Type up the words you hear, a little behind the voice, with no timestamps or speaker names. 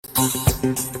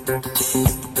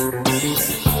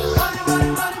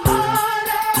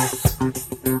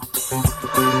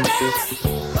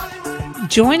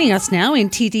Joining us now in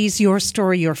TD's Your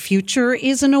Story, Your Future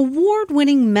is an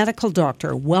award-winning medical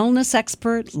doctor, wellness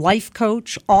expert, life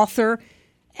coach, author,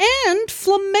 and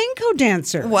flamenco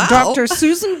dancer. Wow. Dr.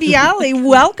 Susan Biali,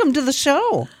 welcome to the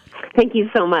show. Thank you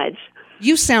so much.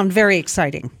 You sound very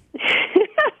exciting.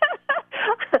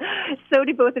 So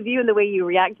do both of you, and the way you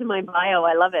react to my bio.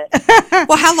 I love it.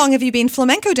 Well, how long have you been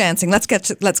flamenco dancing? Let's cut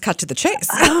to the chase.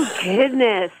 Oh,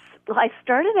 goodness. Well, I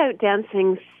started out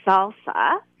dancing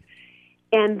salsa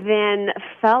and then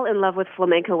fell in love with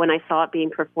flamenco when I saw it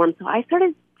being performed. So I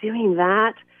started doing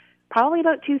that probably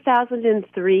about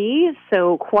 2003,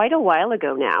 so quite a while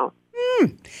ago now.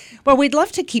 Well, we'd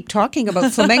love to keep talking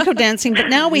about flamenco dancing, but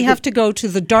now we have to go to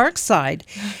the dark side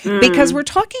because we're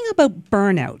talking about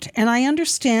burnout. And I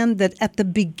understand that at the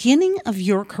beginning of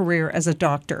your career as a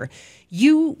doctor,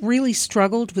 you really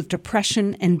struggled with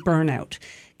depression and burnout.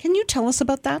 Can you tell us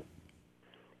about that?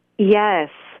 Yes.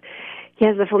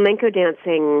 Yes, the flamenco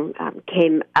dancing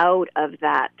came out of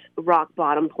that rock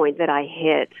bottom point that I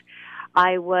hit.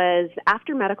 I was,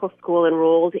 after medical school,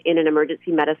 enrolled in an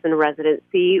emergency medicine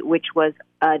residency, which was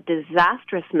a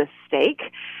disastrous mistake.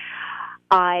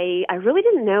 I really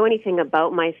didn't know anything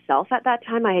about myself at that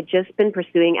time. I had just been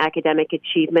pursuing academic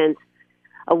achievements,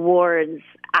 awards,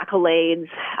 accolades,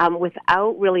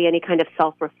 without really any kind of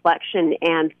self-reflection.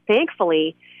 And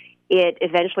thankfully, it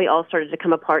eventually all started to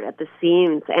come apart at the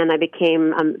seams, and I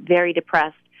became very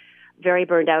depressed, very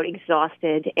burned out,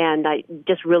 exhausted, and I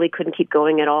just really couldn't keep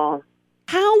going at all.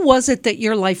 How was it that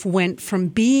your life went from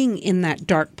being in that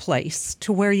dark place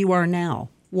to where you are now?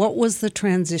 What was the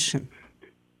transition?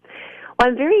 Well,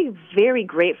 I'm very, very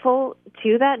grateful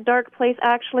to that dark place,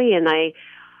 actually, and I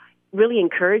really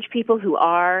encourage people who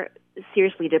are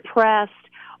seriously depressed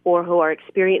or who are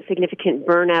experiencing significant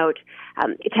burnout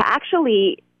to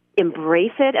actually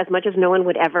embrace it as much as no one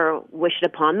would ever wish it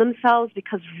upon themselves,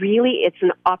 because really it's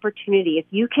an opportunity. If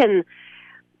you can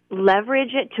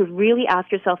leverage it to really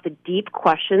ask yourself the deep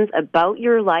questions about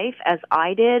your life, as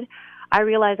I did, I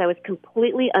realized I was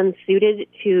completely unsuited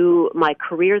to my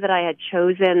career that I had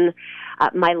chosen.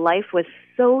 My life was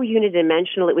so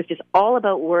unidimensional. It was just all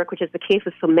about work, which is the case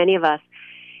with so many of us.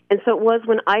 And so it was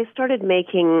when I started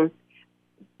making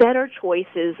better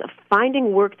choices,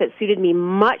 finding work that suited me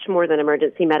much more than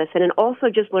emergency medicine, and also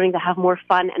just learning to have more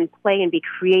fun and play and be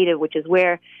creative, which is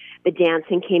where the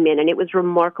dancing came in. And it was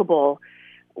remarkable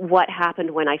what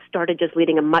happened when I started just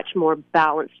leading a much more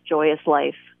balanced, joyous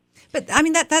life. But I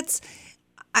mean,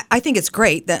 I think it's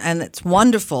great and it's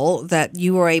wonderful that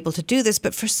you were able to do this.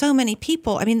 But for so many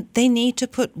people, I mean, they need to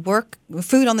put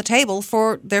food on the table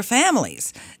for their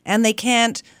families, and they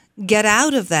can't get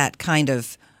out of that kind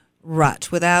of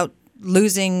rut without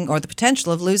losing, or the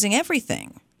potential of losing,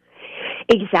 everything.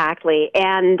 Exactly.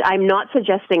 And I'm not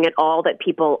suggesting at all that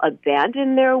people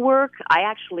abandon their work. I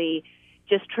actually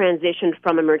just transitioned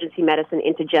from emergency medicine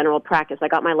into general practice. I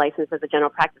got my license as a general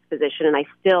practice physician, and I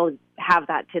still have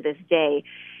that to this day.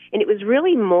 And it was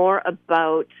really more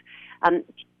about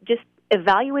just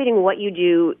evaluating what you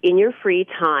do in your free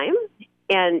time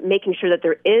and making sure that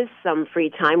there is some free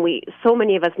time. So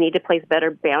many of us need to place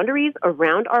better boundaries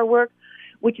around our work,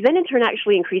 which then in turn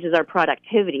actually increases our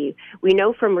productivity. We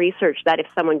know from research that if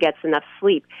someone gets enough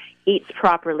sleep, eats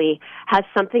properly, has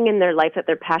something in their life that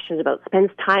they're passionate about,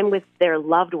 spends time with their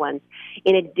loved ones,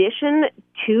 in addition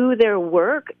to their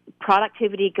work,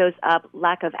 productivity goes up,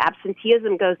 lack of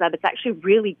absenteeism goes up. It's actually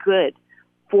really good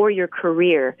for your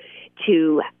career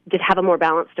to just have a more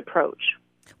balanced approach.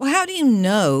 Well, how do you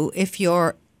know if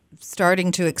you're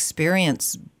starting to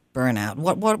experience burnout?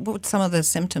 What would some of the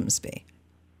symptoms be?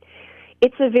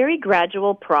 It's a very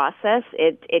gradual process.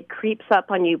 It creeps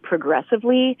up on you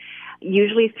progressively,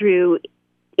 usually through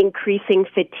increasing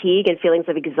fatigue and feelings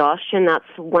of exhaustion. That's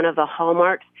one of the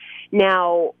hallmarks.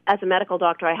 Now, as a medical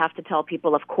doctor, I have to tell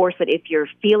people, of course, that if you're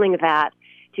feeling that,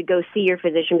 to go see your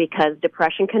physician, because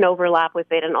depression can overlap with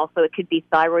it, and also it could be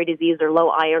thyroid disease or low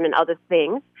iron and other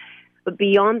things. But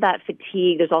beyond that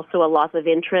fatigue, there's also a loss of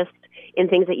interest in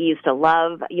things that you used to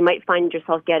love. You might find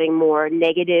yourself getting more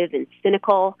negative and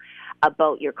cynical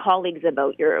about your colleagues,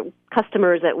 about your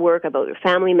customers at work, about your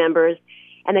family members,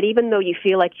 and that even though you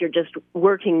feel like you're just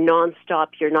working nonstop,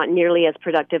 you're not nearly as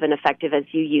productive and effective as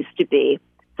you used to be.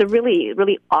 It's a really,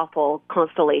 really awful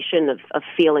constellation of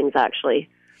feelings, actually.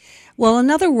 Well,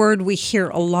 another word we hear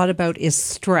a lot about is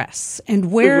stress,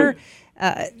 and where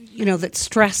that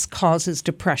stress causes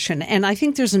depression. And I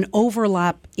think there's an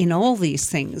overlap in all these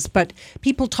things, but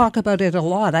people talk about it a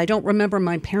lot. I don't remember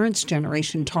my parents'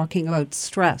 generation talking about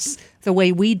stress the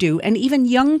way we do. And even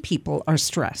young people are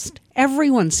stressed.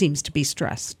 Everyone seems to be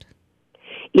stressed.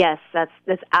 Yes,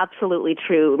 that's absolutely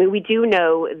true. I mean, we do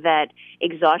know that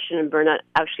exhaustion and burnout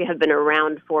actually have been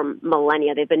around for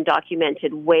millennia. They've been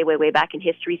documented way, way, way back in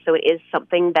history. So it is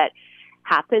something that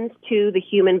happens to the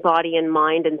human body and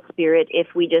mind and spirit if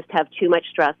we just have too much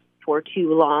stress for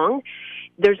too long.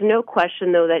 There's no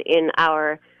question, though, that in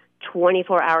our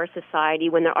 24-hour society,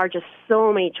 when there are just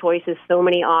so many choices, so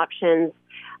many options,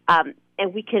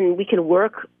 and we can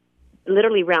work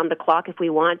literally round the clock if we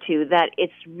want to, that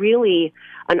it's really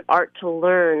an art to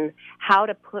learn how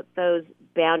to put those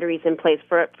boundaries in place.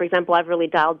 For example, I've really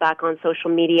dialed back on social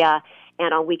media,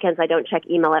 and on weekends I don't check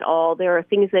email at all. There are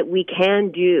things that we can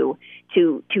do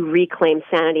to reclaim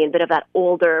sanity and a bit of that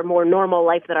older, more normal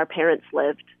life that our parents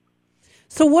lived.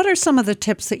 So what are some of the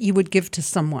tips that you would give to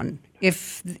someone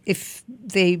if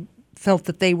they felt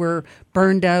that they were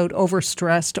burned out,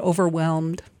 overstressed,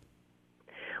 overwhelmed?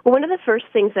 Well, one of the first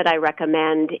things that I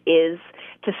recommend is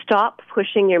to stop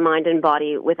pushing your mind and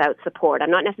body without support. I'm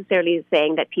not necessarily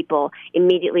saying that people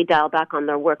immediately dial back on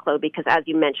their workload because, as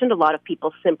you mentioned, a lot of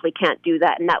people simply can't do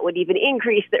that, and that would even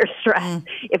increase their stress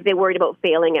if they worried about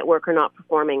failing at work or not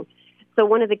performing. So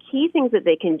one of the key things that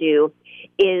they can do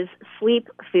is sleep,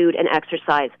 food, and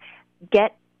exercise.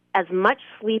 Get as much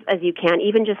sleep as you can,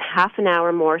 even just half an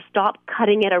hour more. Stop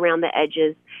cutting it around the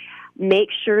edges. Make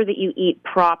sure that you eat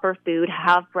proper food,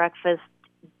 have breakfast,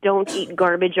 don't eat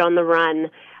garbage on the run.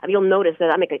 You'll notice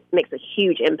that makes a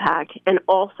huge impact. And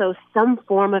also some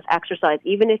form of exercise,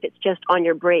 even if it's just on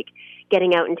your break,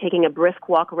 getting out and taking a brisk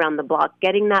walk around the block,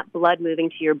 getting that blood moving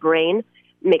to your brain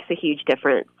makes a huge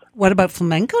difference. What about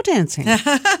flamenco dancing?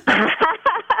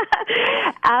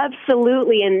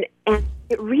 Absolutely. And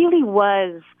it really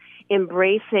was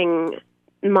embracing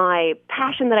my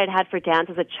passion that I'd had for dance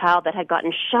as a child that had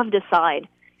gotten shoved aside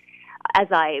as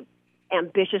I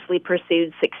ambitiously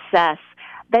pursued success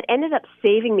that ended up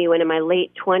saving me when in my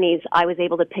late 20s I was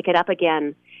able to pick it up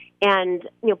again. And,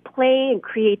 play and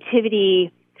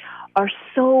creativity are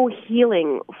so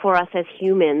healing for us as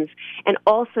humans, and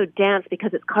also dance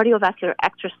because it's cardiovascular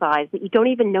exercise that you don't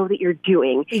even know that you're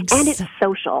doing, and it's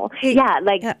social.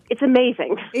 It's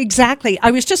amazing. Exactly.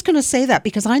 I was just going to say that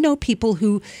because I know people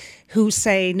who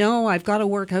say, no, I've got to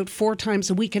work out 4 times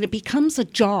a week, and it becomes a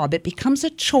job, it becomes a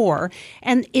chore,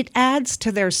 and it adds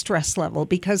to their stress level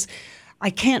because I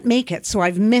can't make it, so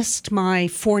I've missed my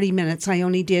 40 minutes. I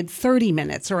only did 30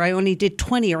 minutes, or I only did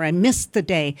 20, or I missed the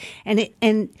day.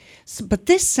 But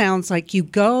this sounds like you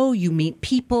go, you meet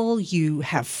people, you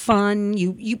have fun.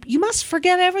 You must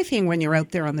forget everything when you're out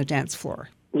there on the dance floor.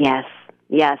 Yes,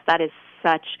 that is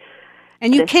such.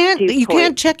 And you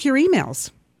can't check your emails.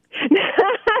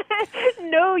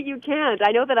 No, you can't.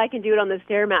 I know that I can do it on the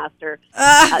Stairmaster.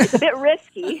 It's a bit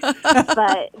risky,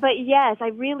 but yes,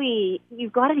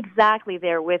 you've got it exactly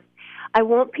there with, I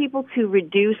want people to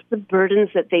reduce the burdens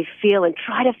that they feel and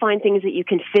try to find things that you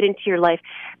can fit into your life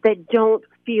that don't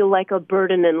feel like a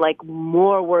burden and like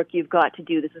more work you've got to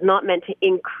do. This is not meant to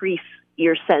increase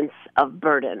your sense of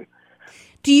burden.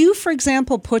 Do you, for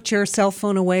example, put your cell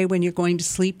phone away when you're going to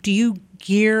sleep? Do you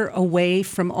gear away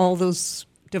from all those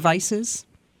devices?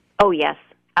 Oh, yes,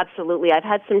 absolutely. I've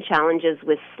had some challenges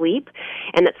with sleep,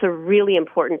 and that's a really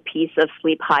important piece of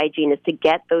sleep hygiene is to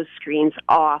get those screens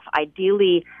off,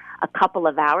 ideally a couple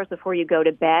of hours before you go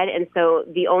to bed. And so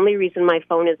the only reason my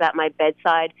phone is at my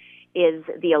bedside is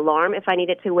the alarm if I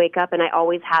need it to wake up, and I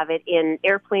always have it in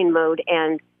airplane mode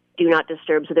and do not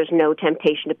disturb, so there's no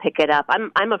temptation to pick it up.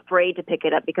 I'm afraid to pick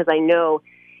it up because I know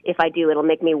if I do, it'll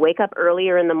make me wake up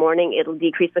earlier in the morning. It'll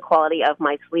decrease the quality of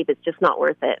my sleep. It's just not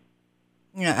worth it.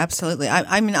 Yeah, absolutely.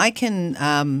 I mean, I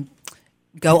can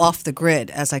go off the grid,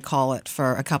 as I call it,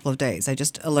 for a couple of days. I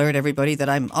just alert everybody that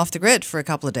I'm off the grid for a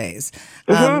couple of days.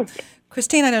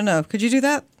 Christine, I don't know. Could you do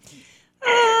that?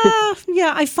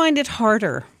 Yeah, I find it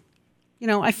harder.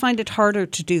 I find it harder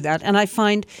to do that. And I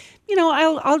find,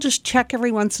 I'll just check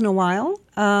every once in a while.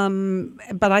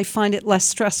 But I find it less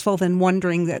stressful than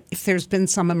wondering that if there's been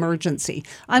some emergency.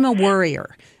 I'm a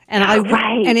worrier. And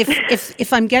and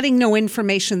if I'm getting no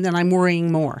information, then I'm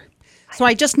worrying more. So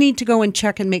I just need to go and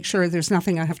check and make sure there's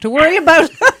nothing I have to worry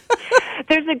about.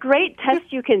 There's a great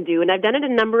test you can do, and I've done it a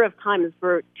number of times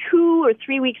for 2 or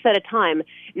 3 weeks at a time,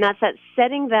 and that's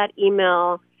setting that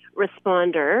email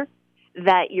responder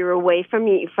that you're away from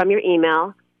your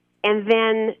email, and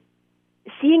then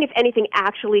seeing if anything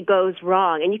actually goes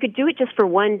wrong. And you could do it just for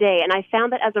one day. And I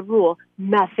found that as a rule,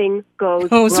 nothing goes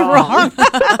wrong.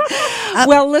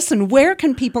 Well, listen, where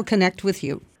can people connect with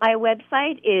you? My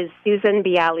website is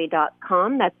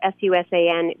susanbiali.com. That's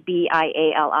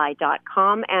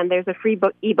SUSANBIALI.com. And there's a free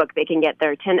ebook they can get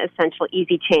there, 10 Essential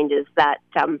Easy Changes, that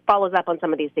follows up on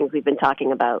some of these things we've been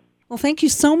talking about. Well, thank you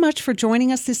so much for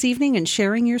joining us this evening and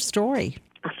sharing your story.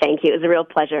 Thank you. It was a real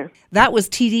pleasure. That was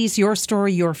TD's Your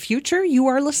Story, Your Future. You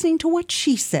are listening to What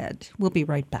She Said. We'll be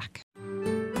right back.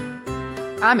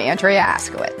 I'm Andrea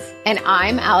Askowitz. And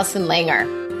I'm Allison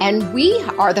Langer. And we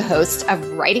are the hosts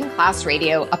of Writing Class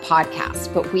Radio, a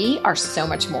podcast, but we are so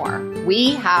much more.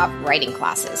 We have writing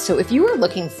classes. So if you are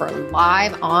looking for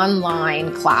live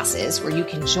online classes where you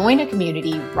can join a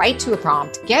community, write to a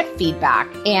prompt, get feedback,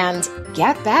 and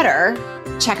get better,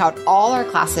 check out all our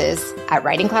classes at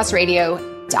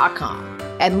writingclassradio.com.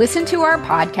 And listen to our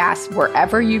podcast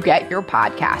wherever you get your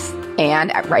podcasts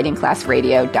and at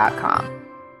writingclassradio.com.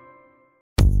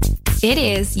 It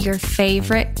is your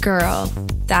favorite girl.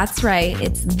 That's right,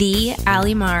 it's the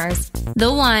Allie Mars,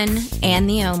 the one and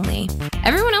the only.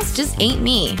 Everyone else just ain't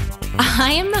me.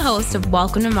 I am the host of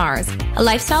Welcome to Mars, a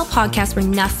lifestyle podcast where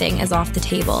nothing is off the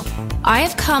table. I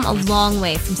have come a long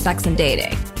way from sex and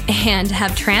dating and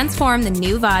have transformed the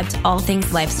new vibe to all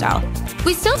things lifestyle.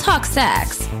 We still talk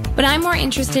sex, but I'm more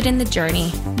interested in the journey,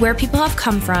 where people have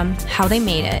come from, how they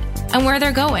made it, and where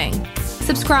they're going.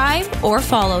 Subscribe or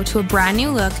follow to a brand new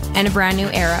look and a brand new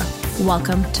era.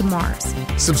 Welcome to Mars.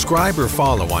 Subscribe or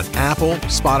follow on Apple,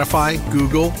 Spotify,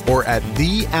 Google, or at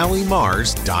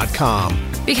theallymars.com.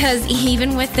 Because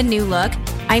even with the new look,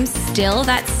 I'm still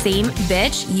that same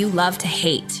bitch you love to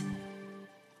hate.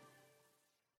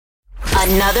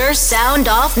 Another Sound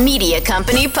Off Media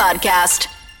Company podcast.